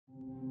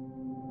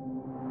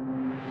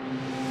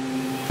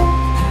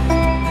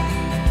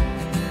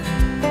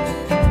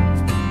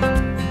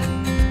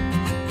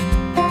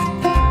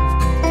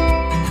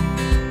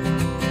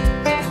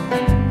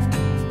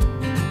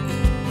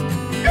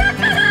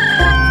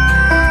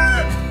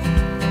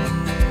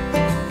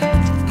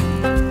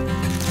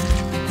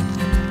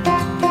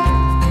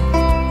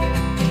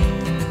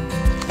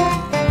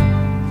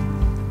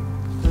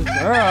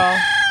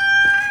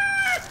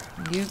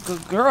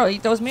girl,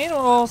 eat those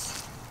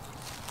minerals.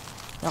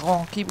 They're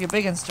gonna keep you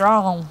big and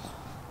strong.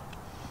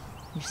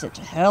 You're such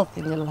a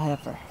healthy little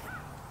heifer.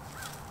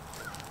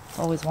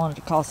 Always wanted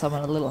to call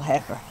someone a little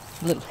heifer.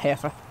 Little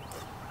heifer.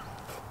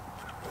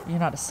 You're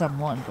not a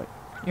someone, but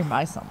you're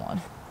my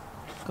someone.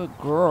 Good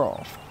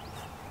girl.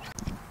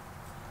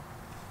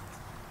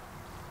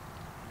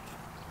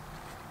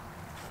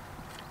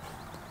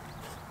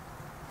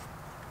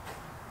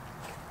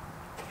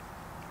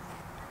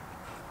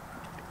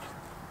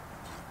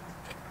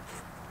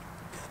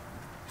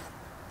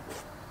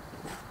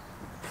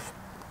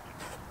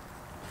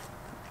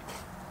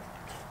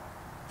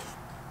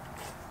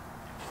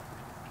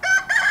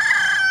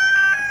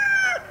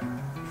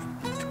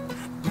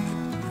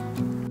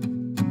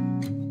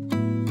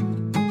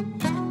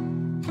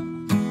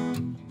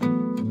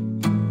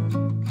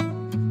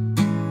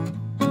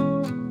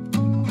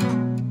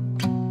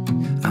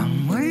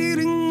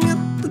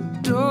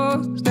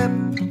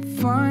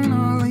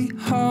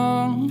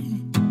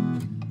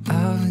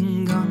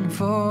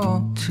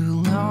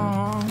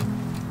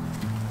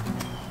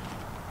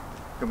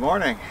 Good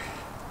morning.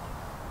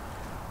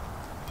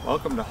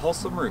 Welcome to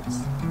Wholesome Roots.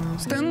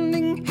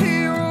 Standing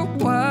here a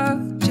while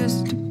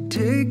just to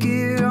take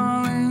it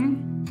all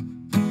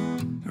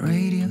in.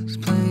 Radio's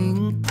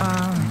playing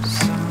our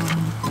song.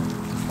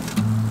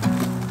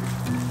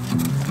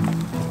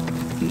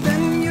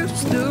 Then you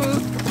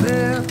stood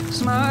there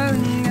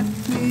smiling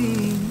at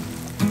me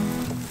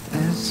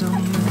as so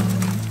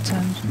many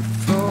times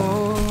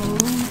before.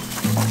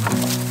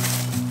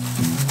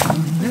 I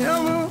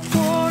never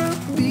wanna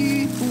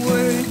be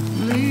away,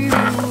 leave you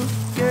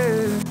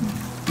again.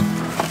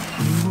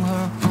 You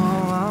are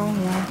all I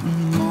want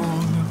and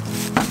more.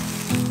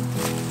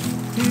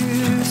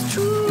 It's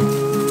true.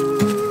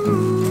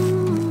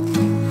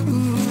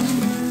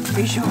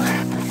 You sure?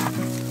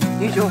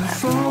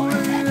 If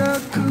only I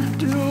could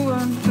do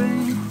one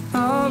thing,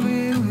 I'll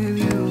be with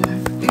you.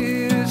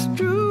 It's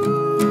true.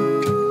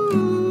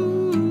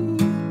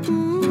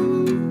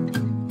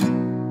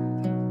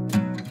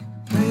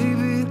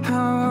 Baby,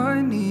 how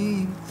I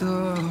need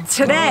the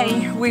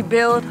Today we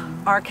build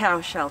our cow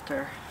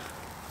shelter.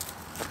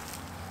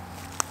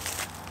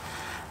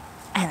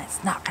 And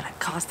it's not gonna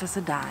cost us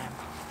a dime.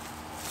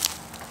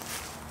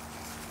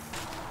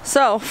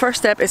 So first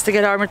step is to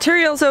get our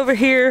materials over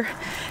here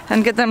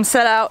and get them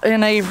set out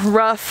in a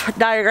rough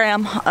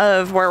diagram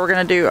of where we're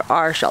gonna do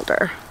our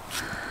shelter.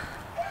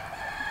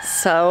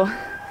 So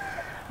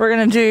we're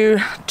gonna do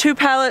 2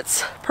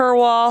 pallets per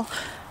wall,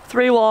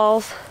 3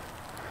 walls.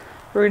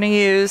 We're gonna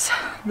use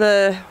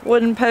the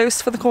wooden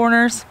posts for the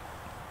corners.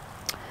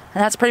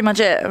 And that's pretty much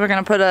it. We're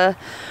gonna put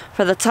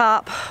for the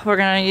top, we're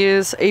gonna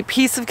use a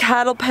piece of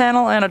cattle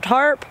panel and a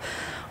tarp.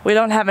 We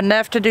don't have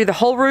enough to do the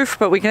whole roof,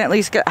 but we can at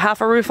least get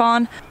half a roof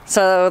on.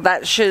 So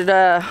that should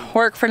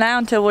work for now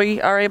until we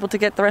are able to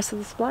get the rest of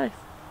the supplies.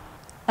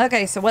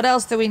 Okay, so what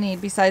else do we need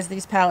besides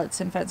these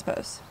pallets and fence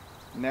posts?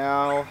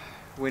 Now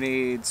we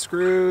need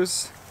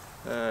screws,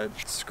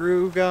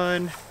 screw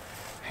gun,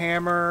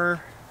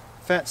 hammer,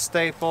 fence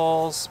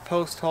staples,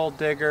 post hole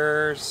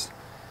diggers,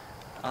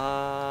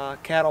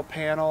 cattle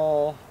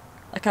panel.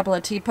 A couple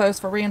of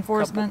T-posts for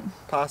reinforcement.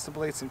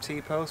 Possibly some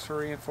T-posts for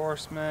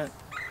reinforcement.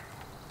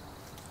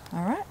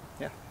 All right.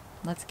 Yeah.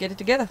 Let's get it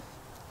together.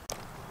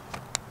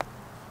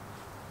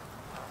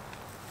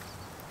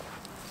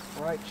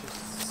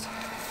 Righteous.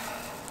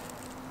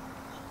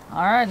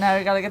 All right, now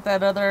we gotta get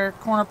that other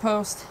corner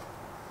post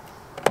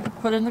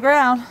put in the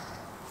ground.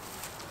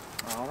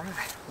 All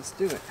right, let's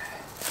do it.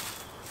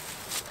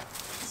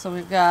 So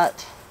we've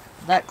got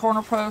that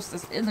corner post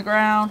is in the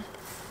ground.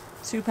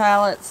 2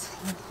 pallets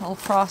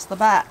across the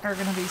back are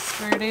gonna be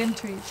screwed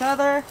into each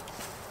other.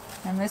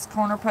 And this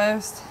corner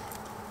post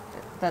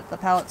that the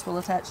pallets will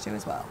attach to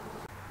as well.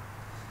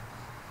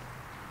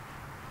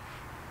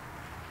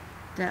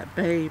 That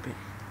baby.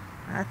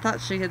 I thought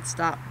she had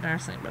stopped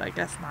nursing, but I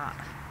guess not.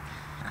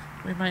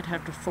 We might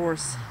have to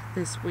force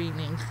this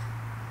weaning.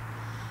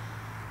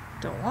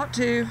 Don't want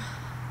to,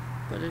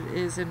 but it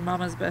is in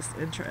Mama's best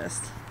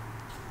interest.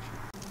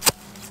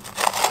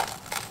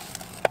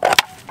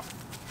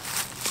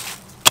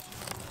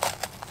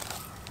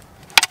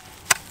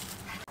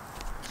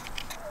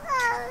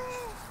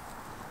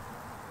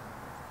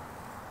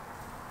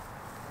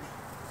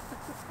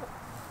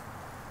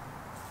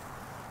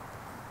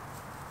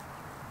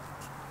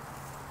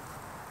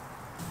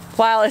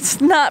 While it's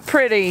not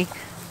pretty,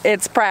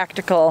 it's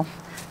practical.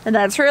 And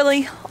that's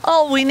really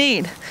all we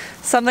need.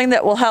 Something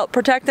that will help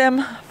protect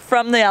them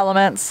from the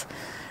elements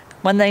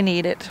when they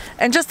need it.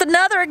 And just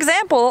another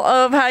example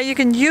of how you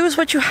can use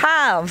what you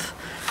have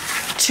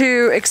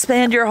to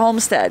expand your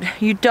homestead.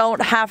 You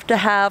don't have to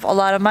have a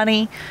lot of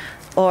money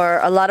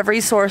or a lot of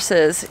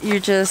resources. You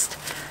just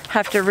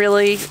have to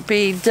really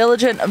be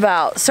diligent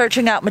about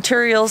searching out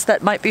materials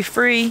that might be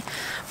free,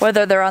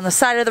 whether they're on the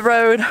side of the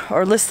road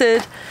or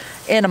listed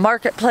in a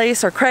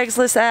marketplace or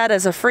Craigslist ad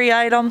as a free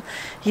item.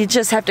 You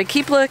just have to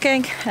keep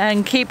looking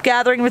and keep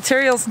gathering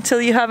materials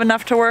until you have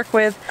enough to work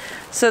with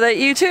so that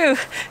you too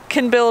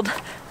can build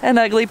an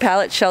ugly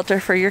pallet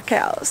shelter for your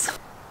cows.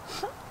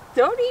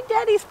 Don't eat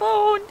Daddy's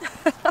phone.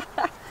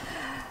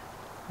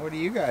 What are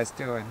you guys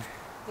doing?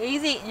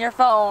 He's eating your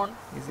phone.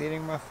 He's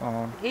eating my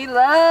phone. He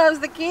loves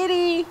the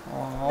kitty.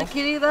 Aw. The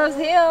kitty loves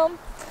him.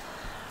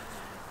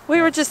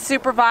 We were just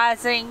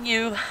supervising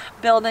you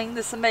building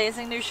this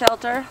amazing new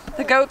shelter.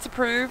 The goats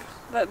approve,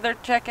 but they're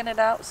checking it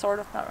out, sort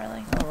of, not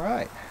really. All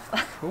right.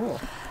 Cool.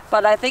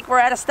 But I think we're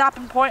at a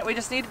stopping point. We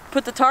just need to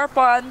put the tarp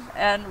on,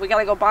 and we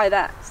gotta go buy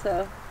that.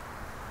 So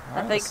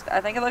All right,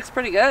 I think it looks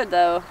pretty good,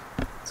 though.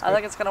 I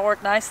think it's gonna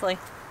work nicely.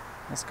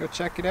 let's go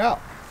check it out.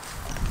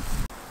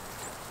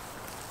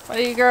 What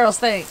do you girls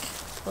think?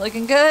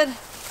 Looking good?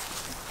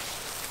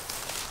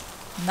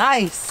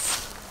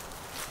 Nice.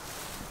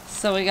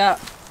 So we got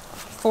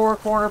 4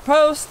 corner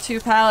posts, 2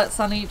 pallets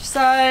on each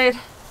side,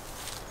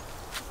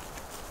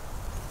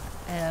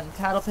 and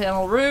cattle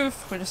panel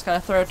roof. We just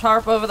gotta throw a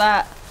tarp over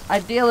that.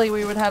 Ideally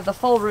we would have the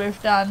full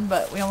roof done,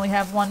 but we only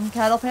have 1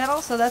 cattle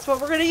panel, so that's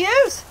what we're gonna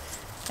use.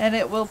 And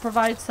it will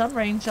provide some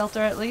rain shelter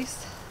at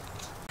least.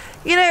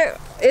 You know,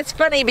 it's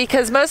funny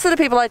because most of the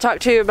people I talk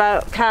to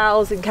about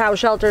cows and cow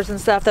shelters and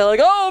stuff, they're like,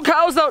 oh,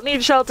 cows don't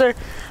need shelter.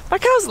 My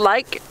cows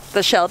like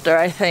the shelter,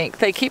 I think.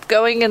 They keep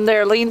going in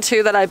their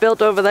lean-to that I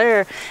built over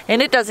there,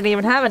 and it doesn't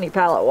even have any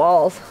pallet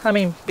walls. I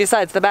mean,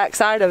 besides the back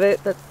side of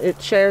it that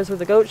it shares with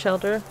the goat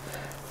shelter.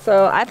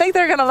 So I think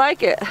they're gonna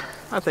like it.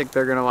 I think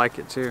they're gonna like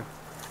it too.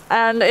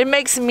 And it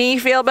makes me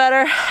feel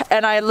better,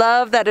 and I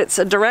love that it's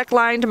a direct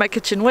line to my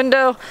kitchen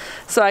window,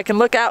 so I can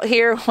look out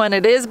here when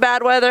it is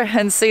bad weather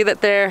and see that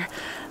they're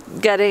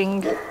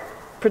getting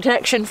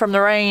protection from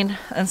the rain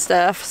and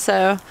stuff.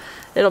 So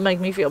it'll make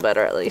me feel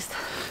better at least.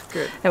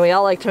 Good. And we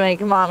all like to make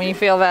mommy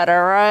feel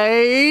better,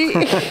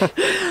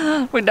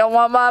 right? We don't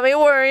want mommy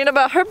worrying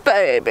about her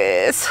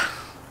babies.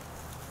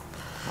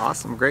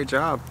 Awesome. Great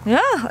job.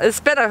 Yeah,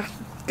 it's been a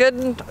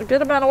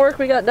good amount of work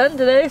we got done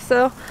today,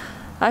 so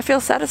I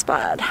feel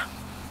satisfied.